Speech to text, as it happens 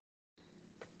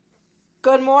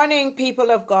Good morning,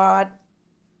 people of God.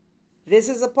 This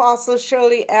is Apostle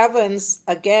Shirley Evans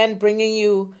again bringing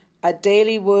you a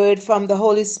daily word from the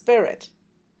Holy Spirit.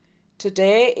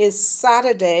 Today is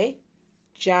Saturday,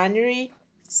 January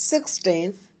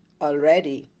 16th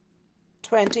already,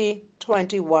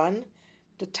 2021.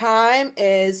 The time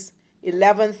is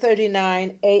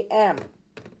 11:39 a.m.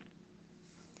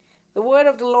 The word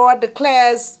of the Lord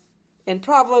declares in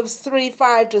Proverbs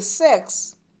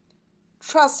 3:5-6,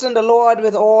 "Trust in the Lord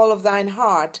with all of thine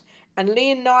heart, and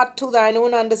lean not to thine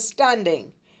own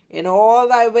understanding. In all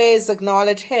thy ways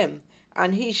acknowledge him,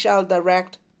 and he shall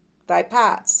direct thy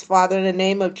paths." Father, in the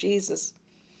name of Jesus,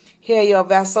 hear your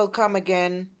vessel come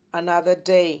again another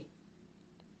day,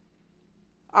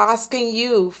 asking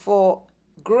you for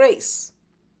grace,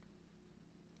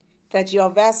 that your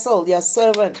vessel, your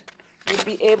servant, would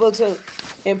be able to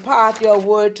impart your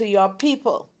word to your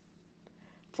people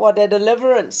for their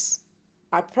deliverance.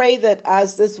 I pray that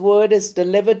as this word is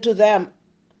delivered to them,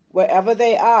 wherever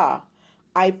they are,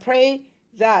 I pray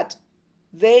that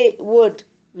they would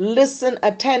listen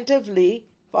attentively,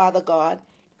 Father God,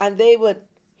 and they would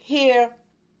hear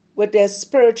with their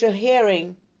spiritual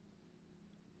hearing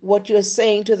what you're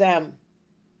saying to them.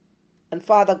 And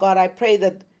Father God, I pray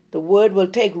that the word will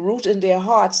take root in their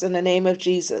hearts in the name of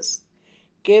Jesus.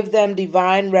 Give them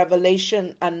divine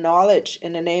revelation and knowledge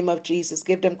in the name of Jesus.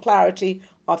 Give them clarity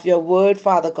of your word,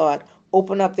 Father God.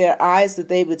 Open up their eyes that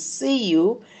they would see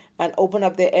you, and open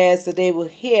up their ears that they will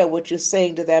hear what you're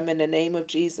saying to them in the name of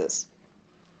Jesus.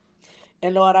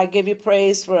 And Lord, I give you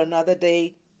praise for another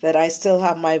day that I still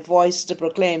have my voice to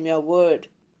proclaim your word.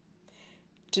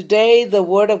 Today, the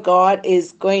word of God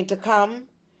is going to come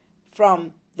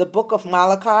from the book of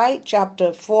Malachi,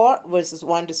 chapter 4, verses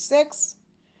 1-6.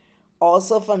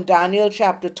 Also from Daniel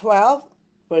chapter 12,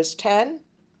 verse 10.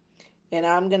 And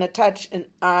I'm going to touch in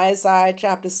Isaiah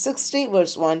chapter 60,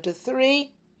 verse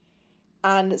 1-3.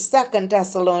 And 2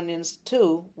 Thessalonians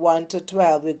 2,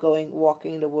 1-12. We're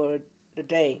walking the word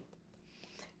today.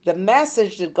 The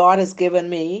message that God has given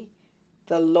me,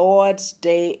 the Lord's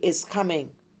day is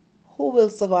coming. Who will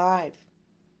survive?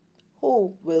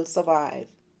 Who will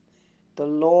survive? The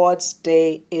Lord's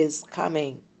day is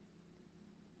coming.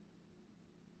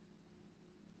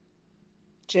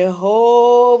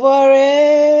 Jehovah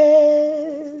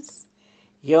is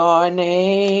your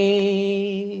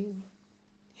name.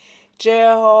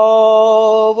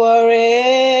 Jehovah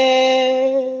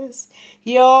is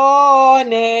your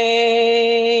name.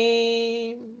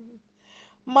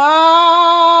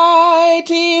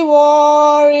 Mighty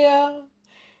warrior,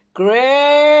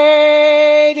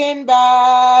 great in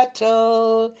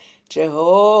battle,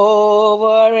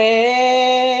 Jehovah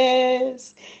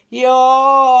is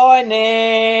your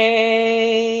name.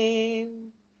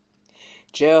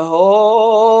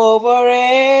 Jehovah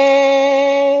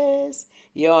is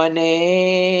your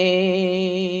name.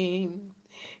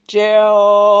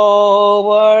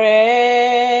 Jehovah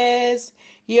is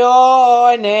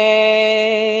your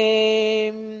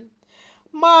name.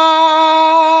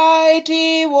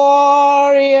 Mighty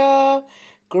warrior,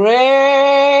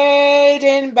 great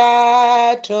in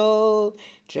battle,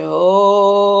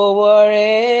 Jehovah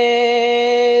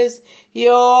is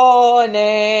your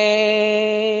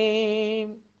name.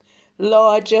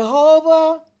 Lord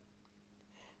Jehovah,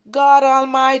 God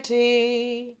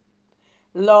Almighty,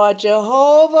 Lord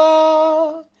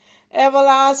Jehovah,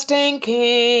 everlasting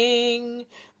King,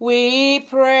 we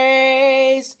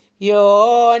praise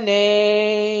your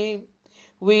name.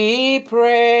 We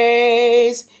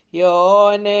praise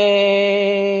your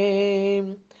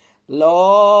name.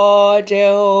 Lord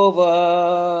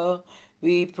Jehovah,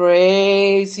 we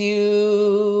praise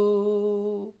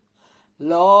you.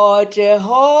 Lord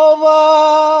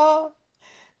Jehovah,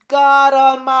 God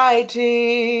Almighty,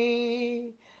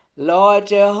 Lord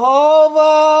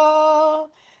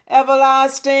Jehovah,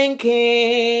 everlasting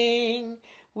King,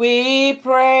 we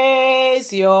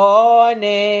praise your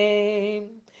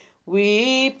name.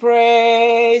 We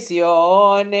praise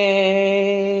your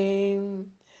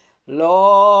name.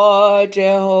 Lord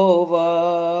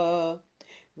Jehovah,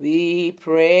 we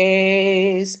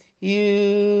praise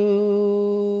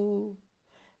you.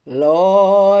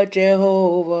 Lord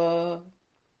Jehovah,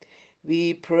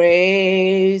 we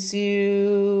praise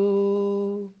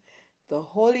you. The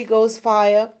Holy Ghost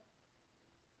fire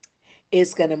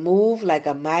is going to move like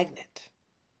a magnet.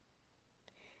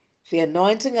 The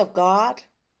anointing of God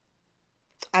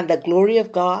and the glory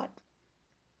of God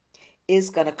is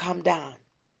going to come down.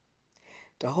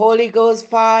 The Holy Ghost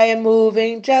fire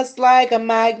moving just like a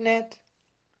magnet.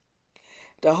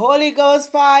 The Holy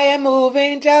Ghost fire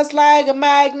moving just like a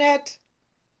magnet.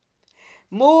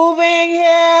 Moving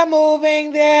here,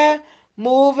 moving there,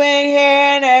 moving here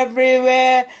and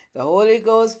everywhere. The Holy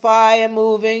Ghost fire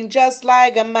moving just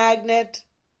like a magnet.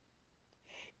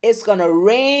 It's going to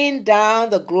rain down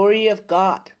the glory of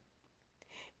God.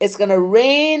 It's going to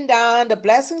rain down the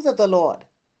blessings of the Lord.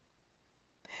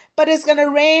 But it's going to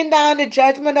rain down the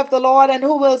judgment of the Lord. And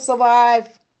who will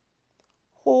survive?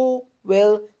 Who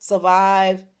will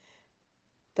survive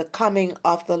the coming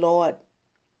of the Lord?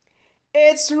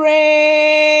 It's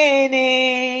raining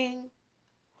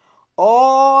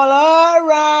all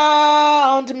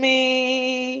around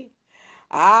me.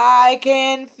 I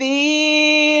can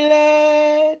feel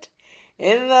it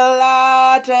in the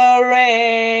latter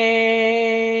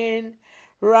rain.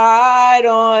 Right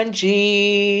on,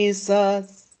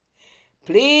 Jesus.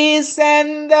 Please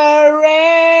send the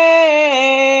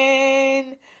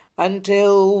rain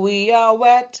until we are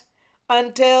wet,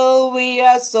 until we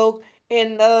are soaked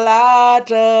in the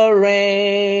latter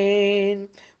rain.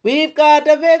 We've got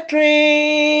the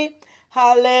victory.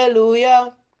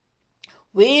 Hallelujah.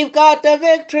 We've got the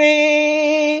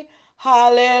victory.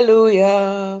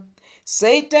 Hallelujah.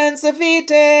 Satan's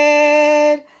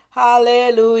defeated.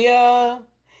 Hallelujah.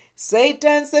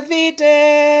 Satan's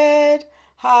defeated.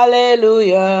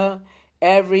 Hallelujah.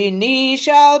 Every knee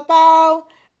shall bow.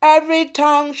 Every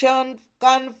tongue shall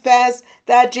confess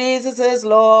that Jesus is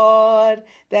Lord.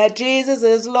 That Jesus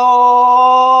is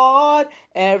Lord.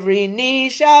 Every knee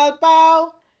shall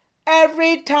bow.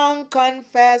 Every tongue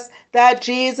confess that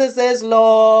Jesus is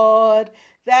Lord,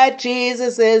 that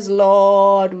Jesus is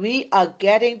Lord. We are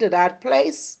getting to that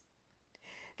place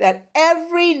that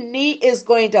every knee is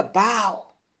going to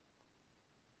bow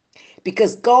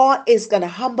because God is going to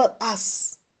humble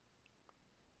us.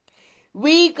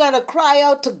 We're going to cry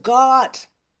out to God,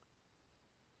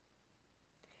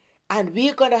 and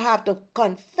we're going to have to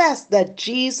confess that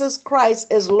Jesus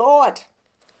Christ is Lord,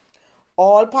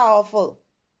 all powerful,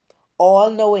 all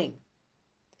knowing.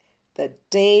 The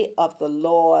day of the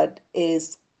Lord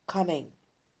is coming.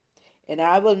 And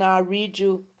I will now read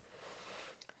you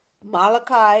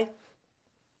Malachi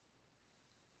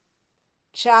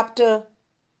chapter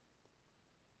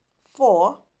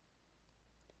 4,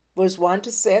 verse 1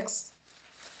 to 6,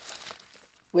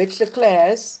 which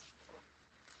declares,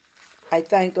 I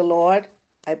thank the Lord,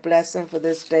 I bless him for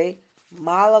this day.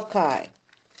 Malachi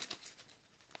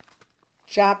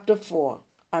chapter 4.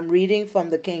 I'm reading from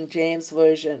the King James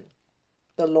Version.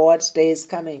 The Lord's day is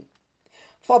coming.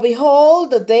 For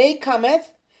behold, the day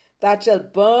cometh that shall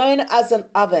burn as an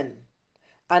oven,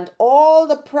 and all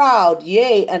the proud,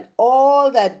 yea, and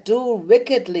all that do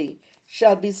wickedly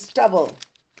shall be stubble.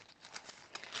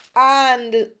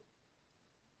 And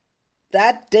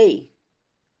that day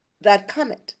that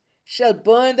cometh shall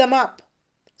burn them up,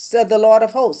 said the Lord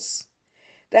of hosts,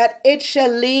 that it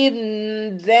shall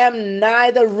leave them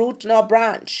neither root nor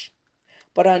branch.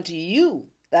 But unto you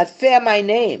that fear my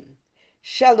name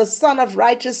shall the Son of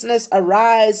Righteousness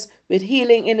arise with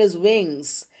healing in his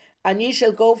wings, and ye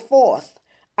shall go forth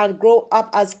and grow up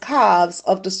as calves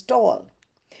of the stall.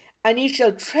 And ye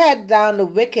shall tread down the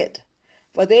wicked,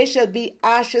 for they shall be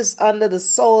ashes under the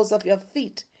soles of your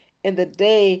feet in the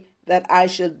day that I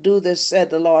shall do this, said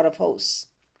the Lord of hosts.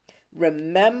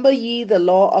 Remember ye the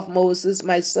law of Moses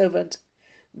my servant,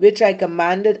 which I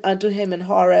commanded unto him in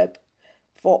Horeb,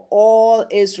 for all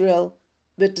Israel,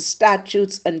 with the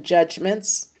statutes and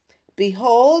judgments.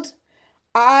 Behold,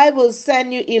 I will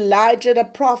send you Elijah the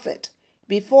prophet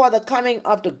before the coming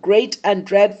of the great and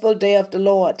dreadful day of the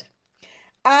Lord.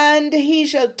 And he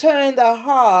shall turn the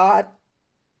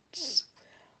hearts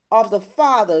of the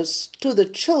fathers to the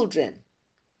children,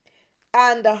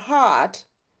 and the heart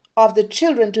of the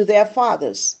children to their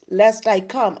fathers, lest I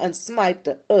come and smite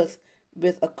the earth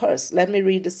with a curse. Let me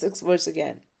read the 6th verse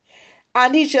again.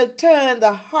 And he shall turn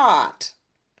the heart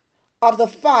of the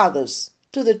fathers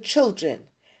to the children,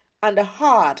 and the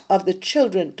heart of the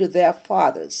children to their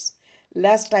fathers,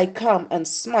 lest I come and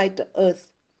smite the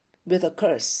earth with a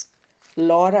curse.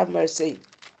 Lord have mercy.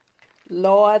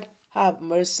 Lord have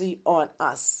mercy on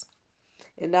us.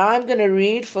 And now I'm going to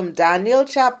read from Daniel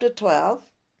chapter 12,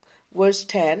 verse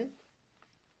 10.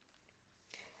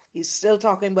 He's still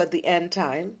talking about the end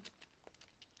time.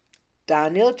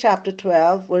 Daniel chapter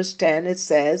 12, verse 10, it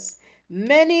says,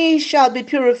 Many shall be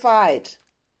purified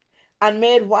and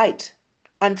made white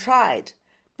and tried,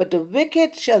 but the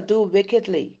wicked shall do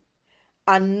wickedly,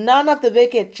 and none of the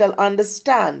wicked shall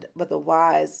understand, but the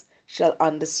wise shall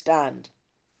understand.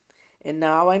 And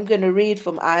now I'm going to read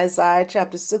from Isaiah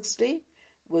chapter 60,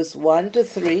 verse 1 to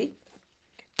 3.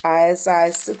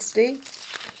 Isaiah 60,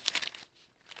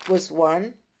 verse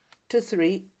 1 to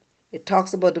 3. It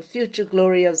talks about the future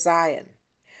glory of Zion.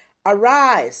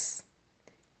 Arise,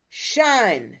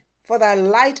 shine, for thy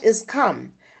light is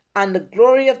come, and the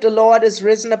glory of the Lord is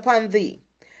risen upon thee.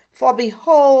 For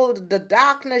behold, the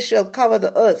darkness shall cover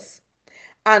the earth,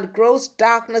 and gross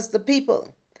darkness the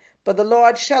people. But the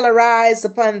Lord shall arise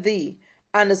upon thee,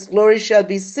 and his glory shall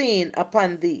be seen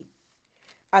upon thee.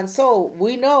 And so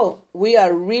we know we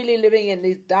are really living in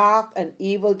these dark and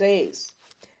evil days.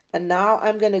 And now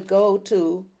I'm going to go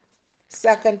to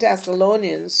 2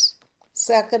 Thessalonians,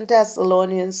 2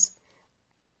 Thessalonians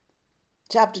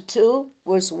chapter 2,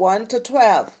 verse 1 to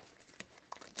 12.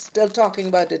 Still talking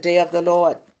about the day of the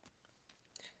Lord.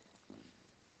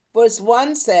 Verse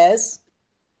 1 says,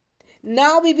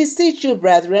 Now we beseech you,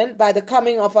 brethren, by the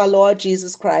coming of our Lord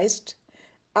Jesus Christ,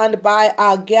 and by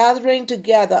our gathering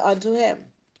together unto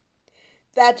him,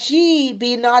 that ye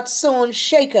be not soon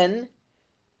shaken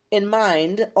in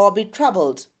mind, or be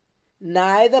troubled,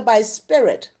 neither by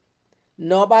spirit,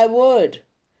 nor by word,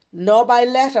 nor by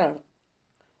letter,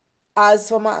 as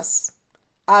from us,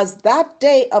 as that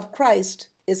day of Christ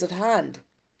is at hand.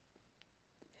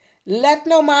 Let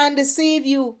no man deceive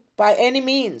you by any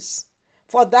means,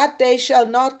 for that day shall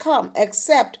not come,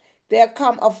 except there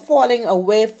come a falling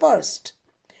away first,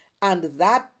 and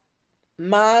that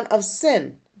man of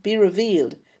sin be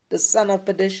revealed, the son of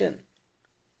perdition,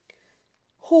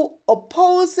 who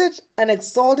opposed and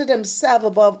exalted himself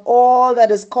above all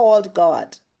that is called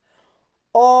God,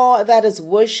 or that is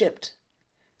worshipped,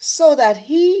 so that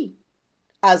he,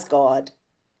 as God,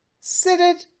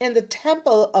 sitteth in the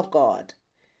temple of God,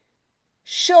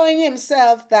 showing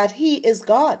himself that he is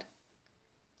God.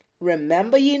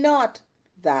 Remember ye not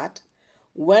that,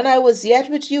 when I was yet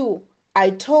with you, I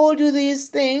told you these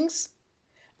things,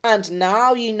 and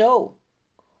now ye know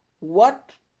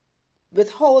what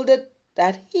withholdeth,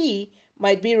 that he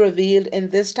might be revealed in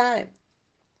this time.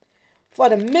 For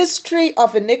the mystery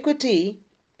of iniquity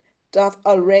doth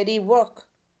already work.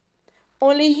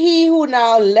 Only he who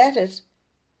now letteth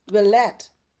will let,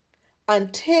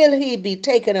 until he be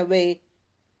taken away,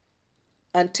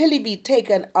 until he be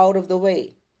taken out of the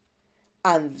way.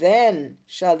 And then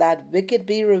shall that wicked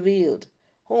be revealed,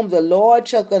 whom the Lord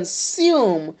shall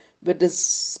consume with the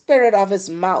spirit of his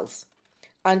mouth,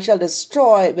 and shall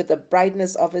destroy with the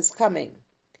brightness of his coming.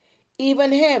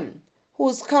 Even him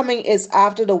whose coming is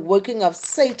after the working of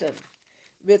Satan,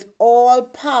 with all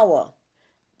power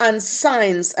and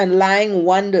signs and lying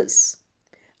wonders,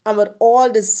 and with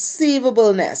all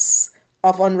deceivableness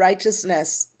of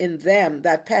unrighteousness in them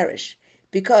that perish,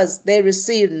 because they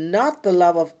receive not the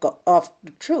love of God, of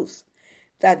the truth,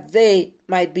 that they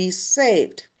might be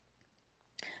saved.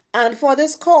 And for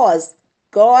this cause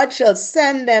God shall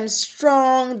send them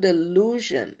strong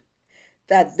delusion,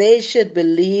 that they should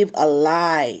believe a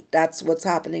lie. That's what's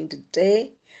happening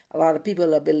today. A lot of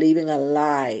people are believing a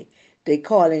lie. They're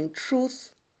calling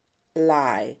truth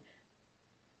lie,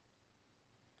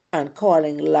 and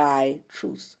calling lie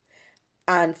truth.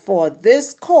 And for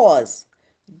this cause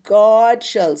God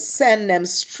shall send them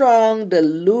strong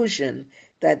delusion,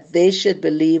 that they should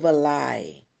believe a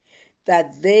lie,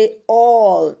 that they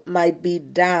all might be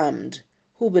damned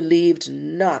who believed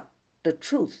not the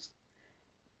truth,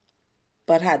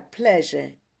 but had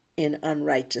pleasure in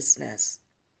unrighteousness.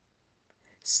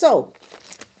 So,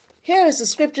 here is the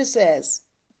scripture says,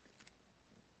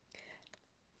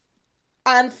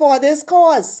 and for this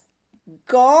cause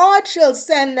God shall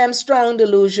send them strong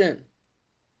delusion,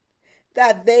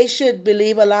 that they should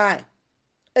believe a lie.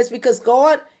 It's because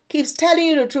God keeps telling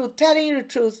you the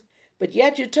truth, but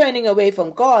yet you're turning away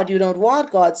from God. You don't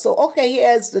want God. So, okay,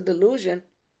 here's the delusion.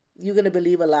 You're going to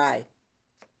believe a lie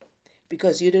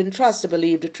because you didn't trust to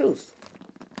believe the truth.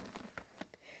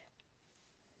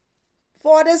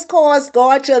 For this cause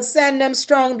God shall send them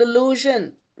strong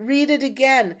delusion. Read it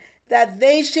again. That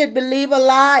they should believe a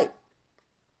lie,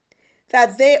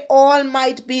 that they all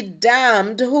might be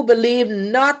damned who believe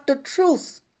not the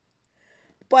truth,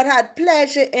 but had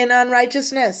pleasure in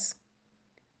unrighteousness.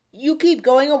 You keep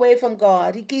going away from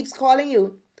God. He keeps calling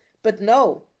you. But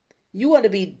no, you want to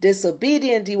be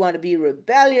disobedient. You want to be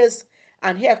rebellious.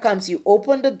 And here comes, you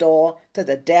open the door to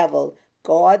the devil.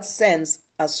 God sends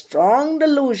a strong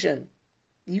delusion.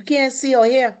 You can't see or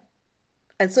hear.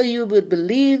 And so you would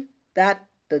believe that.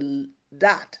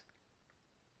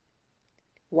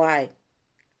 Why?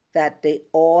 That they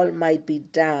all might be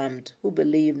damned who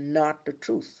believe not the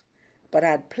truth, but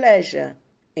had pleasure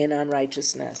in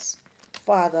unrighteousness.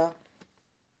 Father,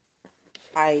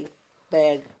 I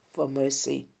beg for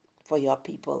mercy for your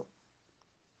people.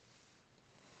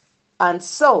 And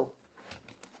so,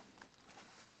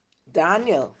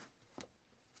 Daniel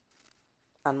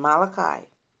and Malachi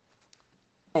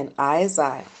and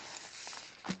Isaiah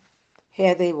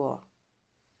Here they were,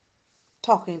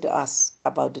 talking to us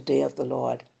about the day of the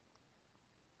Lord.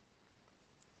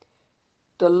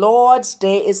 The Lord's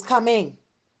day is coming.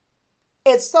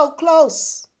 It's so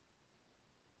close.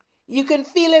 You can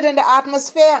feel it in the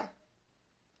atmosphere.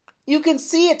 You can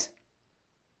see it.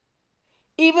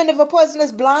 Even if a person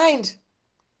is blind,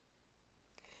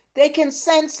 they can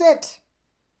sense it.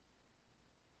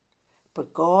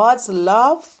 But God's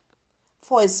love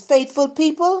for his faithful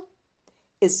people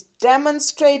is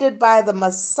demonstrated by the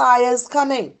Messiah's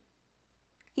coming.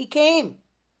 He came.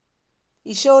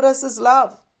 He showed us his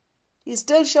love. He's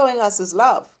still showing us his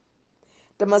love.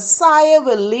 The Messiah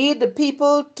will lead the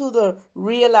people to the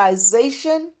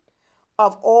realization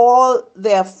of all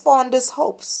their fondest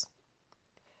hopes.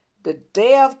 The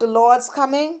day of the Lord's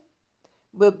coming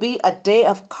will be a day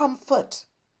of comfort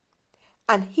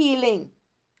and healing.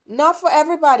 Not for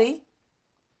everybody.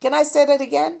 Can I say that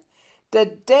again? The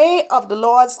day of the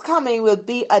Lord's coming will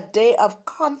be a day of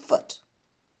comfort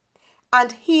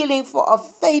and healing for a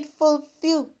faithful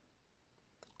few.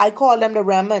 I call them the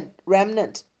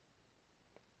remnant.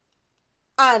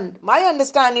 And my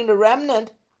understanding, the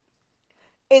remnant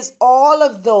is all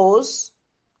of those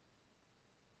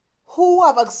who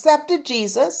have accepted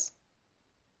Jesus,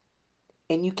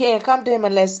 and you can't come to him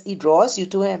unless he draws you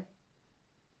to him.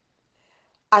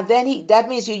 And then that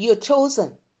means you're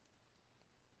chosen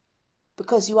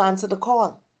because you answer the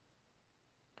call.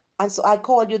 And so I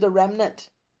call you the remnant.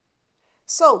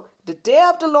 So the day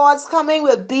of the Lord's coming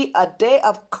will be a day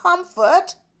of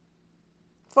comfort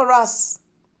for us,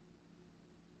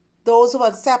 those who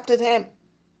accepted him,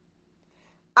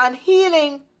 and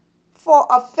healing for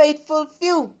a faithful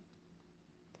few.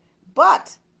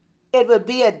 But it will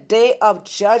be a day of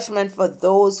judgment for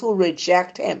those who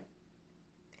reject him.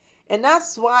 And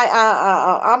that's why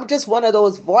I'm just one of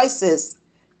those voices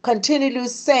continually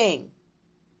saying,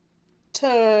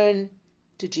 turn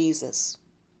to Jesus.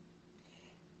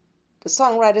 The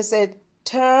songwriter said,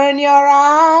 turn your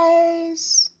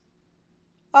eyes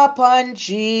upon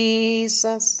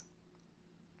Jesus.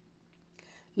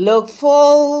 Look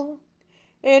full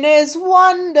in his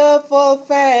wonderful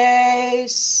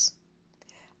face,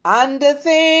 and the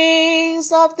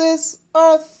things of this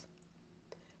earth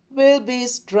will be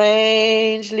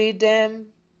strangely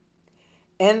dim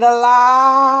in the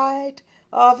light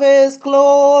of his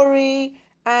glory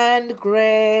and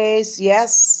grace.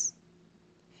 Yes,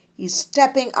 he's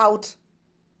stepping out.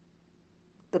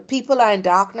 The people are in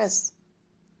darkness.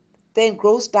 They're in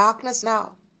gross darkness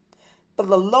now. But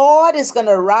the Lord is going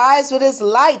to rise with his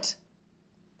light.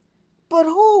 But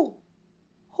who?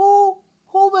 Who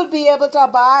will be able to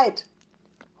abide?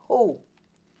 Who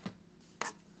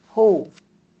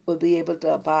will be able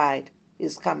to abide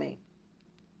his coming?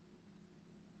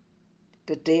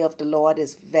 The day of the Lord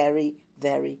is very,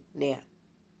 very near.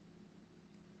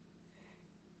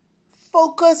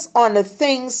 Focus on the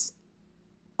things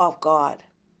of God.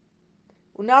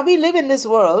 Now we live in this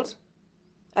world,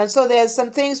 and so there's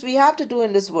some things we have to do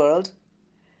in this world,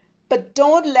 but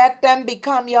don't let them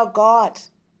become your God.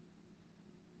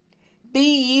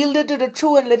 Be yielded to the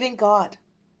true and living God.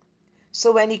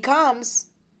 So when he comes,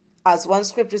 as one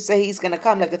scripture says, he's going to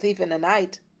come like a thief in the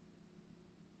night.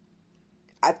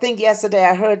 I think yesterday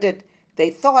I heard that they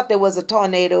thought there was a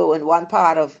tornado in one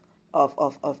part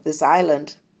of this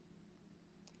island.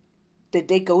 Did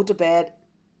they go to bed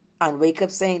and wake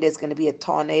up saying there's going to be a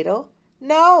tornado?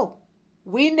 No,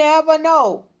 we never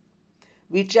know.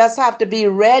 We just have to be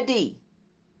ready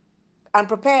and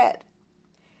prepared.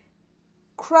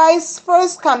 Christ's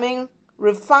first coming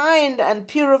refined and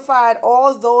purified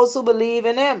all those who believe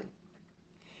in him.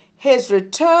 His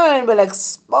return will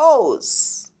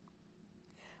expose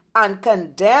and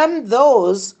condemn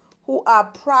those who are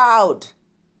proud,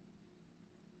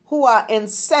 who are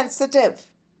insensitive,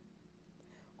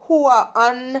 who are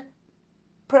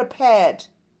unprepared.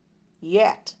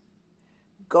 Yet,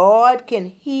 God can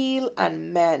heal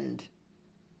and mend.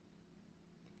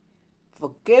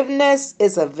 Forgiveness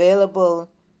is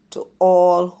available to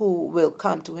all who will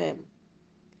come to him.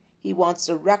 He wants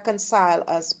to reconcile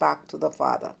us back to the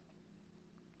Father.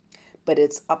 But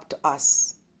it's up to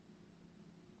us.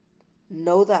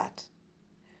 Know that.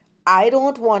 I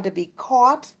don't want to be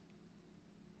caught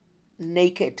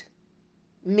naked.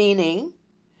 Meaning,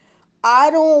 I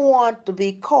don't want to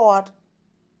be caught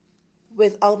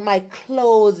without my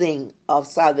clothing of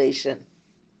salvation.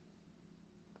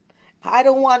 I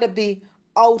don't want to be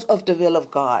out of the will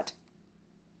of God.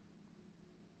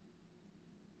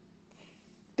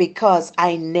 Because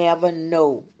I never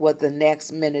know what the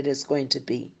next minute is going to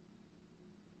be.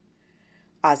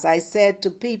 As I said to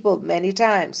people many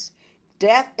times,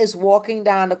 Death is walking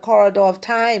down the corridor of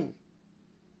time.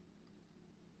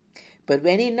 But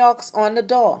when he knocks on the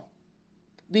door,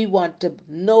 we want to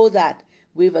know that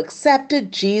we've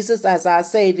accepted Jesus as our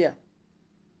Savior.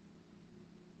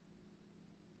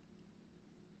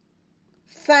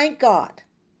 Thank God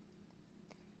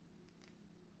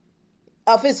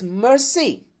of His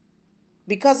mercy.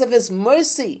 Because of His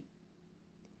mercy,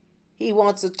 He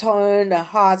wants to turn the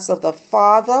hearts of the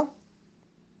father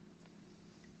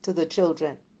to the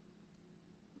children,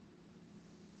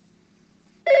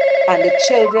 and the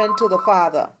children to the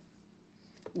father.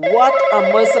 What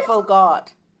a merciful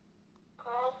God.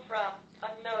 Call from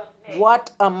unknown name.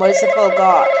 What a merciful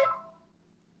God.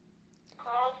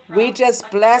 Call from We just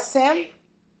bless unknown Him name.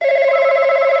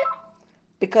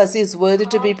 because He's worthy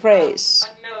to be Call from praised.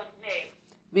 unknown name.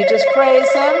 We just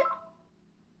praise Him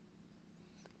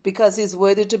because He's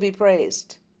worthy to be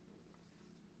praised.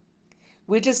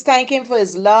 We just thank Him for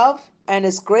His love and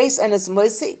His grace and His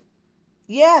mercy.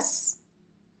 Yes,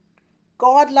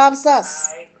 God loves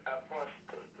us. I,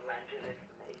 Apostle Evangelist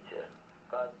Major.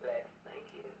 God bless. Thank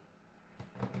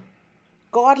you.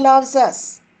 God loves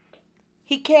us.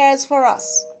 He cares for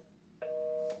us.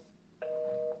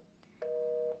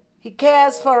 He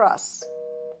cares for us.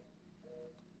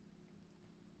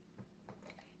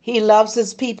 He loves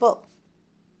His people.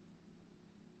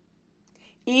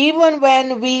 Even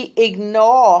when we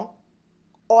ignore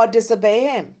or disobey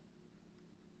Him,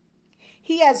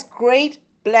 He has great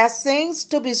blessings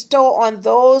to bestow on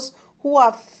those who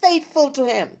are faithful to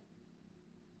Him.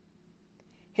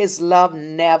 His love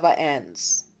never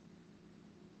ends.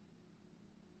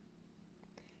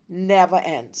 Never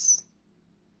ends.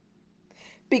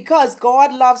 Because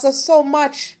God loves us so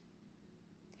much,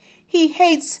 He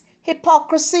hates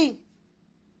hypocrisy.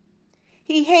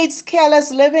 He hates careless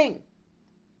living.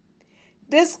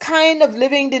 This kind of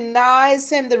living denies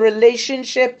Him the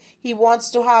relationship He wants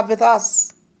to have with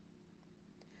us.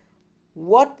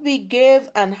 What we give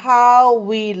and how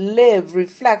we live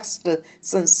reflects the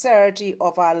sincerity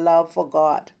of our love for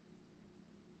God.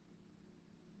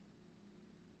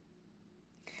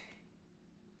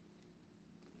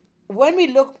 When we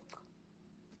look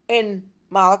in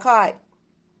Malachi,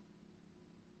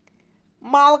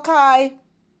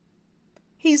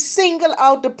 he singled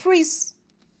out the priests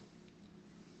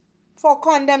for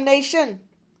condemnation.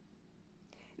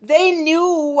 They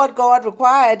knew what God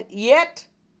required, yet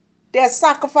their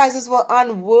sacrifices were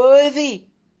unworthy.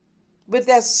 With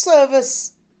their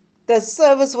service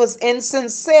was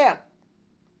insincere.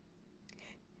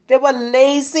 They were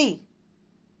lazy.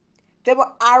 They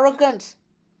were arrogant.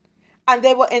 And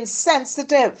they were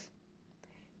insensitive.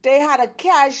 They had a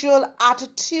casual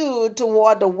attitude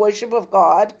toward the worship of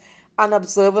God and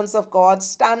observance of God's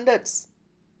standards.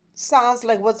 Sounds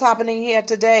like what's happening here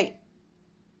today.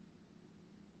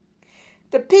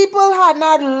 The people had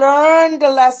not learned the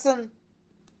lesson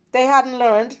they hadn't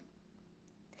learned.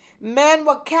 Men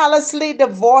were callously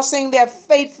divorcing their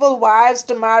faithful wives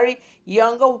to marry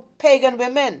younger pagan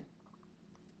women.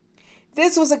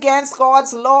 This was against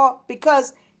God's law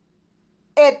because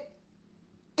it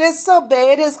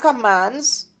disobeyed His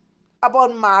commands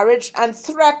about marriage and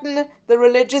threatened the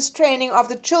religious training of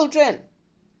the children.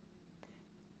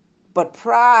 But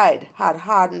pride had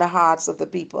hardened the hearts of the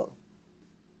people.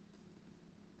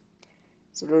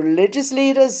 So the religious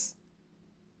leaders,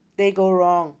 they go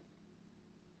wrong.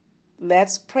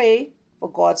 Let's pray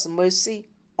for God's mercy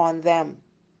on them.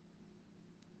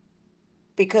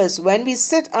 Because when we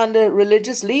sit under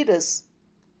religious leaders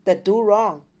that do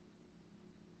wrong,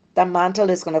 the mantle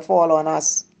is going to fall on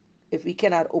us if we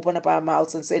cannot open up our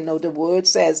mouths and say, no, the word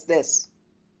says this.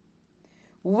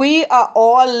 We are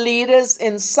all leaders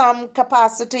in some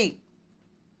capacity.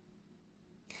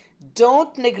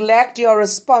 Don't neglect your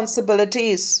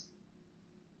responsibilities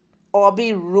or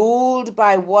be ruled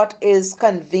by what is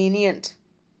convenient.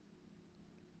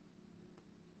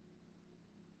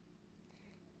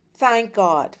 Thank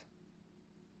God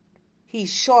He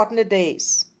shortened the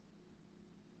days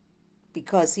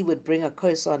because He would bring a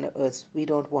curse on the earth. We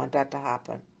don't want that to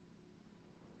happen.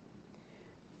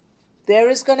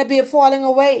 There is going to be a falling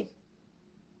away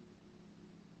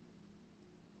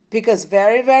because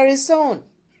very, very soon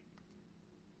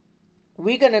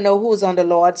we're going to know who's on the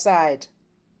Lord's side.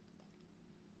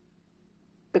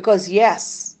 Because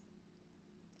yes,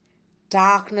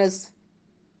 darkness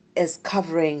is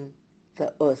covering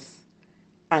the earth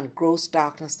and gross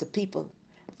darkness to people.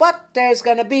 But there's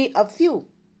going to be a few,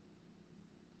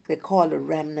 they call a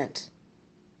remnant,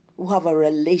 who have a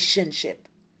relationship,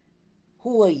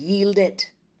 who are yielded,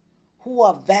 who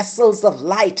are vessels of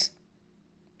light.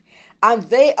 And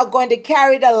they are going to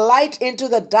carry the light into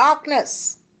the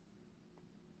darkness.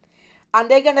 And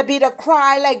they're going to be the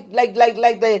cry like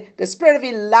the spirit of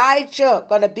Elijah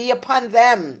going to be upon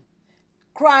them,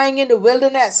 crying in the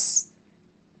wilderness,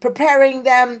 preparing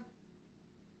them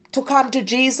to come to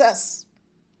Jesus.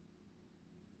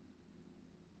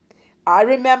 I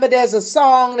remember there's a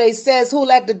song that says, "Who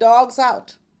let the dogs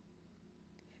out?"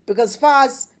 Because as far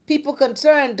as people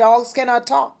concerned, dogs cannot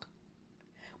talk.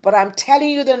 But I'm telling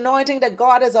you, the anointing that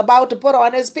God is about to put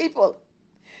on his people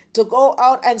to go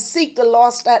out and seek the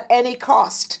lost at any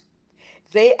cost.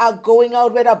 They are going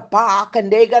out with a bark,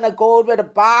 and they're going to go out with a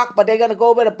bark, but they're going to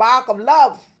go with a bark of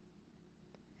love.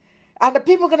 And the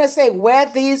people are going to say, where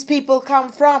these people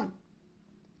come from?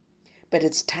 But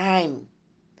it's time.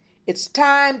 It's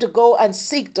time to go and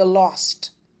seek the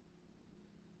lost.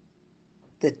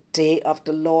 The day of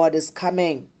the Lord is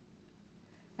coming.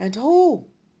 And who?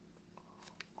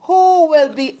 Who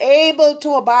will be able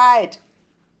to abide?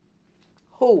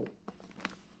 Who?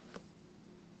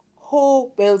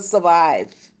 Who will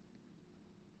survive?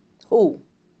 Who?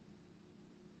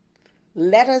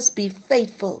 Let us be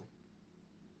faithful.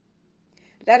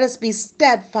 Let us be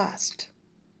steadfast,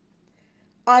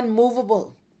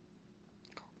 unmovable,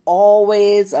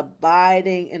 always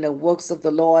abiding in the works of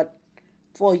the Lord,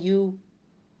 for you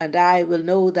and I will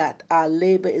know that our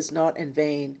labor is not in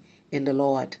vain in the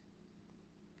Lord.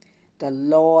 The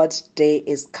Lord's day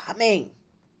is coming.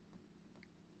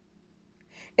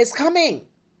 It's coming.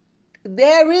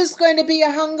 There is going to be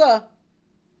a hunger,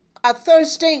 a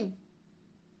thirsting,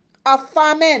 a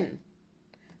famine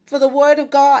for the word of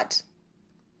God.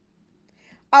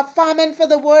 A famine for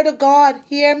the word of God.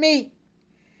 Hear me.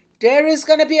 There is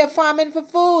going to be a famine for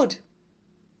food.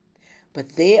 But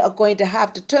they are going to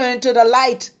have to turn to the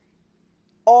light,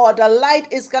 or the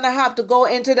light is going to have to go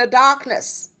into the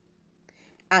darkness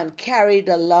and carry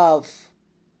the love.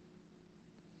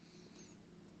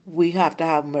 We have to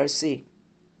have mercy.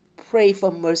 Pray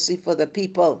for mercy for the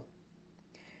people.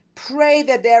 Pray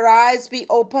that their eyes be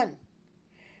open.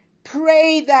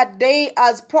 Pray that they,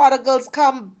 as prodigals,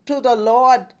 come to the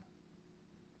Lord.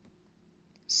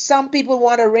 Some people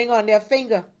want a ring on their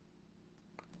finger.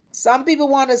 Some people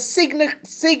want a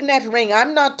signet ring.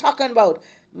 I'm not talking about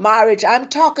marriage. I'm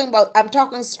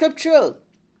talking scriptural.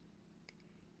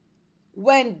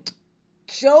 When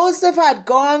Joseph had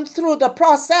gone through the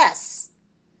process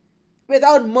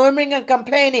without murmuring and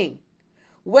complaining,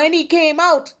 when he came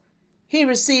out, he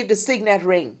received a signet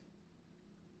ring.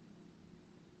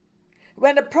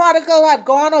 When the prodigal had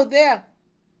gone out there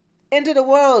into the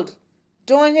world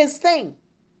doing his thing,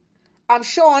 I'm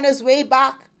sure on his way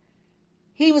back,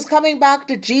 he was coming back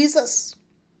to Jesus.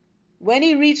 When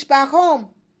he reached back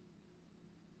home,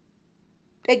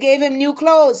 they gave him new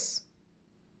clothes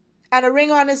and a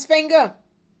ring on his finger.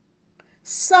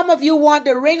 Some of you want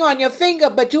the ring on your finger,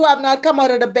 but you have not come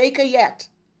out of the baker yet.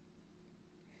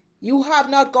 You have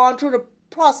not gone through the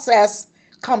process,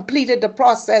 completed the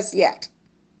process yet,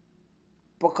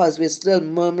 because we're still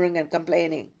murmuring and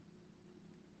complaining.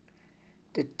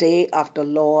 The day of the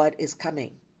Lord is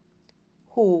coming.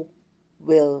 Who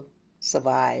will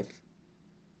survive?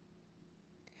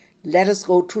 Let us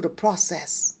go through the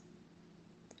process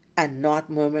and not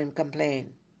murmur and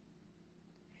complain.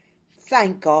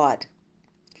 Thank God.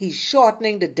 He's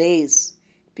shortening the days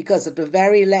because of the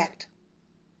very elect.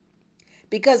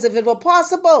 Because if it were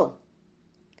possible,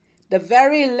 the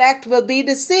very elect will be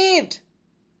deceived.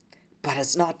 But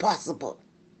it's not possible.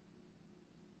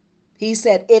 He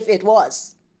said, if it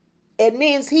was, it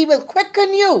means he will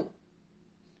quicken you.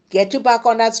 Get you back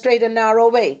on that straight and narrow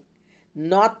way.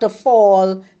 Not to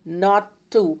fall, not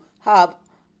to have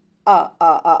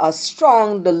a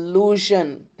strong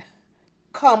delusion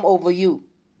come over you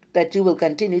that you will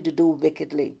continue to do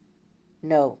wickedly.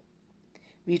 No.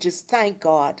 We just thank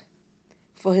God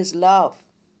for his love,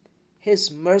 his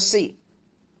mercy.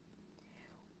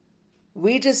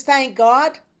 We just thank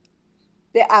God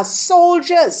there are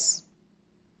soldiers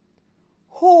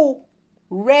who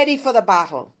ready for the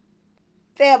battle.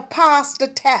 They have passed the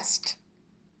test.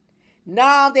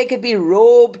 Now they can be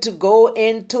robed to go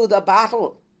into the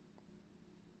battle.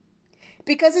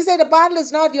 Because he said the battle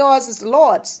is not yours, it's the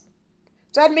Lord's.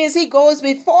 So that means he goes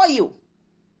before you.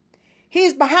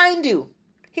 He's behind you.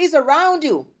 He's around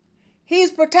you.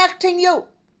 He's protecting you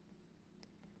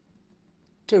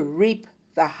to reap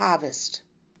the harvest.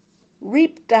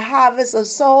 Reap the harvest of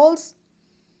souls,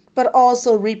 but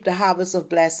also reap the harvest of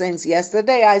blessings.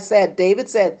 Yesterday David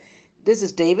said, this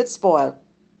is David's spoil.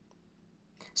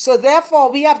 So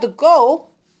therefore we have to go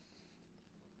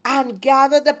and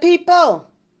gather the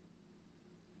people.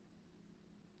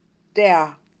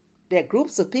 There There are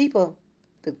groups of people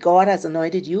that God has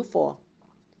anointed you for.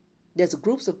 There's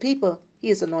groups of people He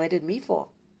has anointed me for.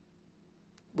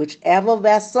 Whichever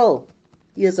vessel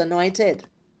He has anointed,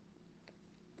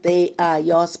 they are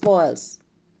your spoils.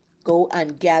 Go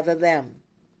and gather them.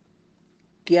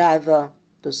 Gather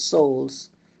the souls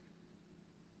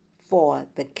for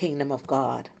the kingdom of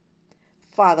God.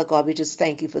 Father God, we just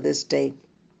thank you for this day.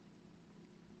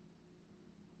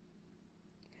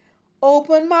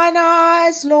 Open mine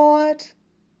eyes, Lord.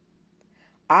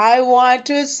 I want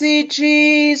to see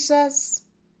Jesus,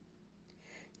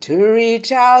 to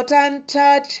reach out and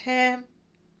touch Him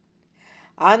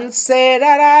and say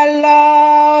that I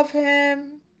love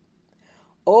Him.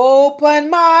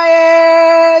 Open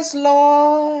my ears,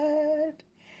 Lord,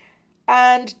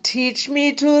 and teach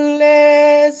me to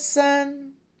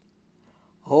listen.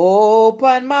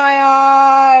 Open my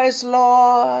eyes,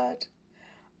 Lord.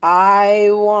 I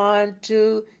want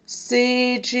to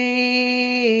see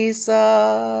Jesus.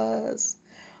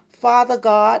 Father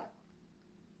God,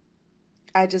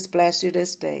 I just bless you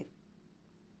this day.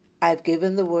 I've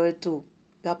given the word to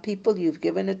your people. You've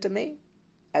given it to me.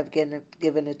 I've given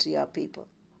it to your people.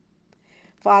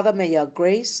 Father, may your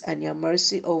grace and your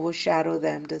mercy overshadow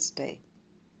them this day.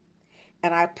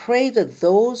 And I pray that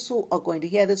those who are going to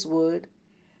hear this word,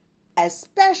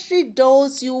 especially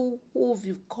those who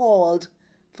you've called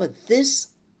for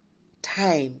this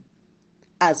time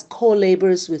as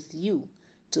co-laborers with you,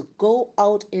 to go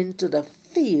out into the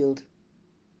field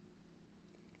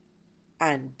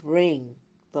and bring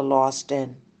the lost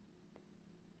in,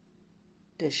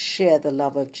 to share the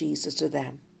love of Jesus to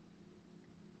them.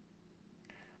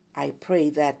 I pray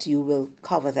that you will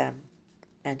cover them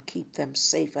and keep them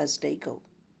safe as they go.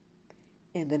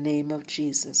 In the name of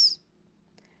Jesus.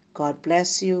 God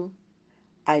bless you.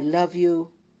 I love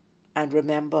you. And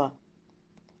remember,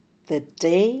 the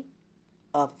day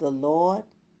of the Lord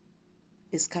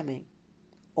is coming.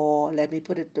 Or let me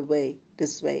put it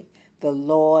this way. The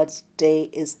Lord's day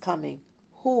is coming.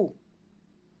 Who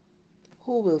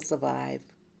will survive?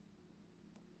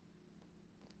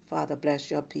 Father, bless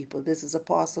your people. This is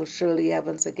Apostle Shirley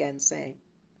Evans again saying,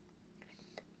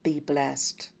 be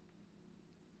blessed.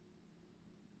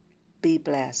 Be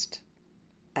blessed.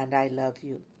 And I love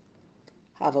you.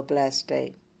 Have a blessed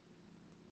day.